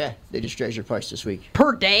 What? Yeah, they just raised their price this week.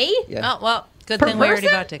 Per day? Yeah. Oh, well, good Per thing we already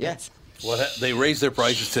person? bought tickets. They raised their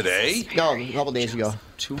prices today? No, a couple days ago.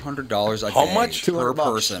 $200 a How day much? per $200.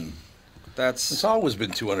 person. It's That's always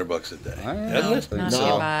been $200 a day, I hasn't it? think Not so. to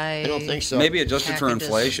No, buy I don't think so. Maybe adjusted for packages,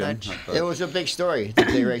 inflation. such. but It was a big story that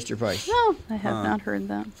they raised their price. No, I have not heard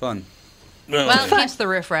that. fun. Well, it keeps the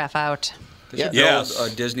riffraff out. They Yeah. should Yes.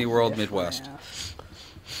 build a Disney World Midwest.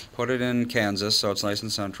 Put it in Kansas so it's nice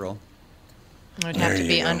and central. It would have There to you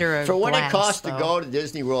be go. under a For what glass, it costs though. to go to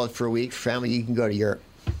Disney World for a week, for family, you can go to Europe.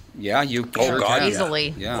 Yeah, you Oh, sure God, can.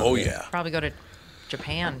 Easily. Yeah. Oh, yeah. Probably go to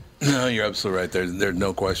Japan. No, you're absolutely right. There's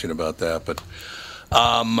no question about that. But,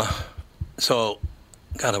 so,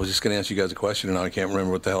 God, I was just going to ask you guys a question, and now I can't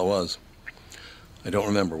remember what the hell it was. I don't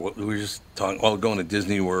remember. What we were just talking. Oh, going to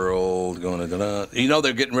Disney World, going to da-da. You know,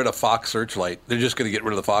 they're getting rid of Fox Searchlight. They're just going to get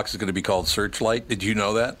rid of the Fox. It's going to be called Searchlight. Did you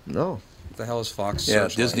know that? No. What the hell is Fox? Yeah,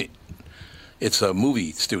 Searchlight? Disney. It's a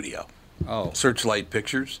movie studio. Oh, Searchlight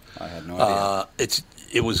Pictures. I had no idea.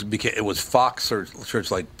 It was Fox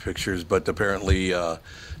Searchlight Pictures, but apparently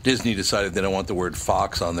Disney decided they don't want the word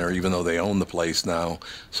Fox on there, even though they own the place now.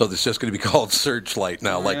 So it's just going to be called Searchlight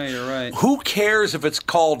now. Yeah, you're right. Who cares if it's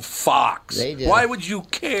called Fox? They do. Why would you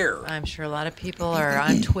care? I'm sure a lot of people are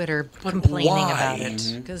on Twitter complaining why? about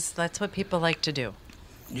it because that's what people like to do.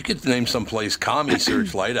 You could name some place Commie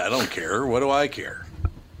Searchlight. I don't care. What do I care?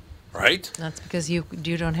 Right? That's because you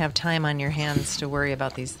don't have time on your hands to worry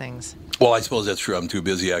about these things. Well, I suppose that's true. I'm too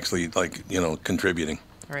busy actually, contributing.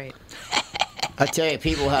 Right. I tell you,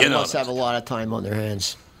 people must have a lot of time on their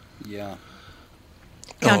hands. Yeah.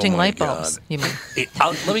 Counting Oh, my light bulbs, God. you mean?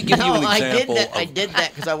 Let me give you an example. I did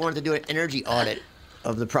that because I wanted to do an energy audit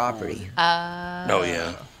of the property. Oh,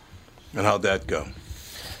 yeah. And how'd that go?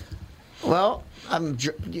 Well,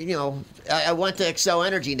 I went to Excel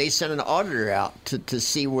Energy. They sent an auditor out to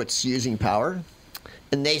see what's using power,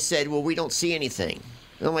 and they said, "Well, we don't see anything."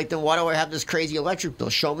 And I'm like, "Then why do I have this crazy electric bill?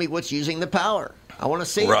 Show me what's using the power. I want to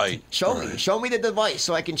see Right, it. Show right. me. Show me the device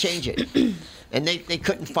so I can change it." And they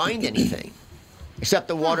couldn't find anything. except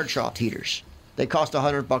the water trough heaters. They cost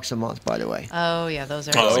 $100 a month, by the way. Oh yeah, those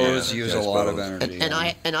are. Those use a lot of energy. And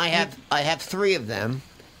I have 3 of them,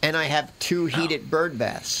 and I have 2 heated bird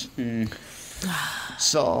baths.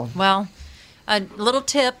 So Well, a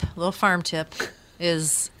little farm tip,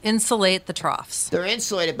 is insulate the troughs. they're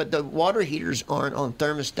insulated, but the water heaters aren't on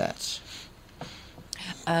thermostats.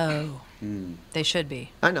 Oh, they should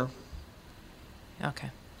be. I know.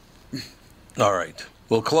 Okay. All right.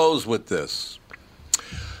 We'll close with this.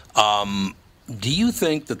 Do you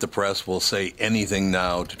think that the press will say anything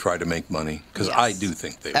now to try to make money? Because Yes. I do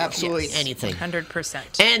think they will. Absolutely anything.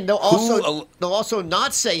 100%. And they'll also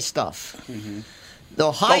not say stuff. They'll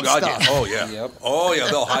Oh, hide God, stuff. yeah. Oh, yeah. Yep. Oh, yeah,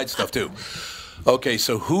 they'll hide stuff, too. Okay,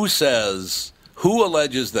 so who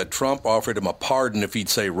alleges that Trump offered him a pardon if he'd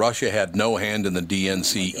say Russia had no hand in the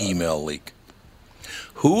DNC email leak?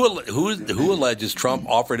 Who alleges Trump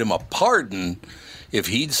offered him a pardon if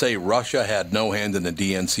he'd say Russia had no hand in the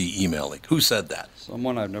DNC email leak? Who said that?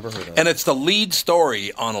 Someone I've never heard of. And it's the lead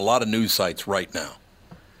story on a lot of news sites right now.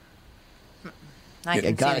 I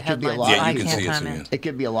can God, see it the could be a headlines. lot. but Yeah, I you can can't see it, comment. It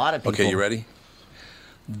could be a lot of people. Okay, you ready?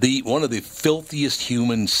 One of the filthiest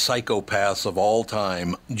human psychopaths of all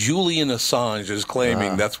time, Julian Assange, is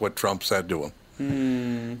claiming that's what Trump said to him.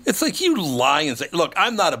 It's like you lie and say, "Look,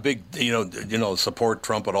 I'm not a big, support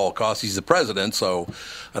Trump at all costs. He's the president, so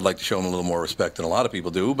I'd like to show him a little more respect than a lot of people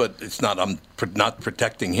do. But it's not. I'm not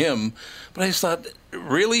protecting him. But I just thought,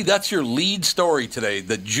 really, that's your lead story today.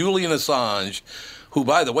 That Julian Assange, who,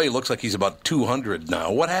 by the way, looks like he's about 200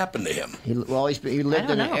 now. What happened to him? He lived don't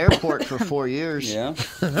in an know. airport for 4 years. Yeah.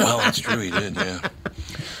 Well, that's true. He did, yeah.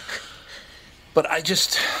 But I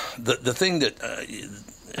just the thing that.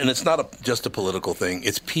 And it's not just a political thing.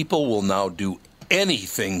 It's people will now do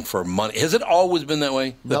anything for money. Has it always been that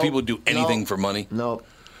way? That Nope. people do anything Nope. for money? No.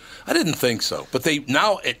 I didn't think so. But they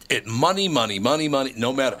now, money,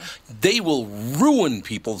 no matter. They will ruin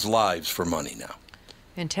people's lives for money now.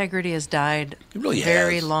 Integrity has died It really a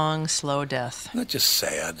very has. long, slow death. Not just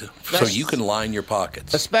sad. So That's- you can line your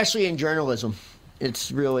pockets. Especially in journalism.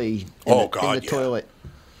 It's really in Oh, the God, yeah. toilet.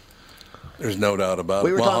 There's no doubt about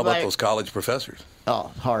We it. were Well, how talking about about- those college professors?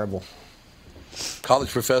 Oh, horrible. College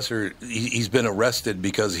professor, he's been arrested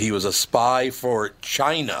because he was a spy for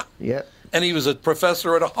China. Yeah. And he was a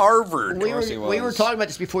professor at Harvard. We were talking about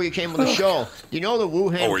this before you came on the show. You know the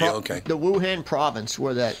Wuhan, Oh, were you? Okay. the Wuhan province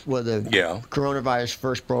where the Yeah. coronavirus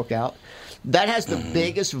first broke out. That has the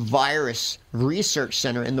biggest virus research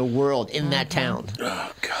center in the world in that town.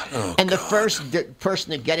 Oh, God. Oh, And the God. first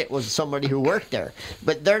person to get it was somebody who worked there.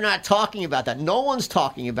 But they're not talking about that. No one's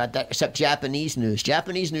talking about that except Japanese news.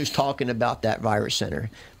 Japanese news talking about that virus center.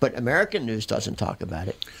 But American news doesn't talk about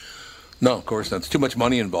it. No, of course not. There's too much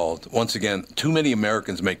money involved. Once again, too many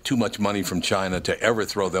Americans make too much money from China to ever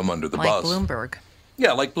throw them under the Like bus. Bloomberg.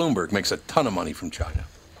 Yeah, like Bloomberg makes a ton of money from China.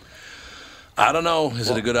 I don't know. Is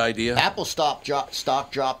it a good idea? Apple stock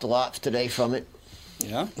dropped a lot today from it.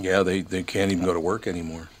 Yeah. Yeah, they can't even go to work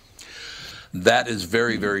anymore. That is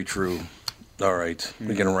very, very true. All right,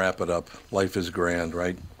 we're going to wrap it up. Life is grand,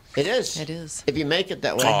 right? It is. It is. If you make it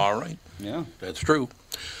that way. All right. Yeah. That's true.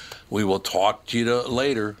 We will talk to you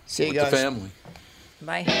later See you with guys. the family.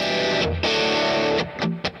 Bye.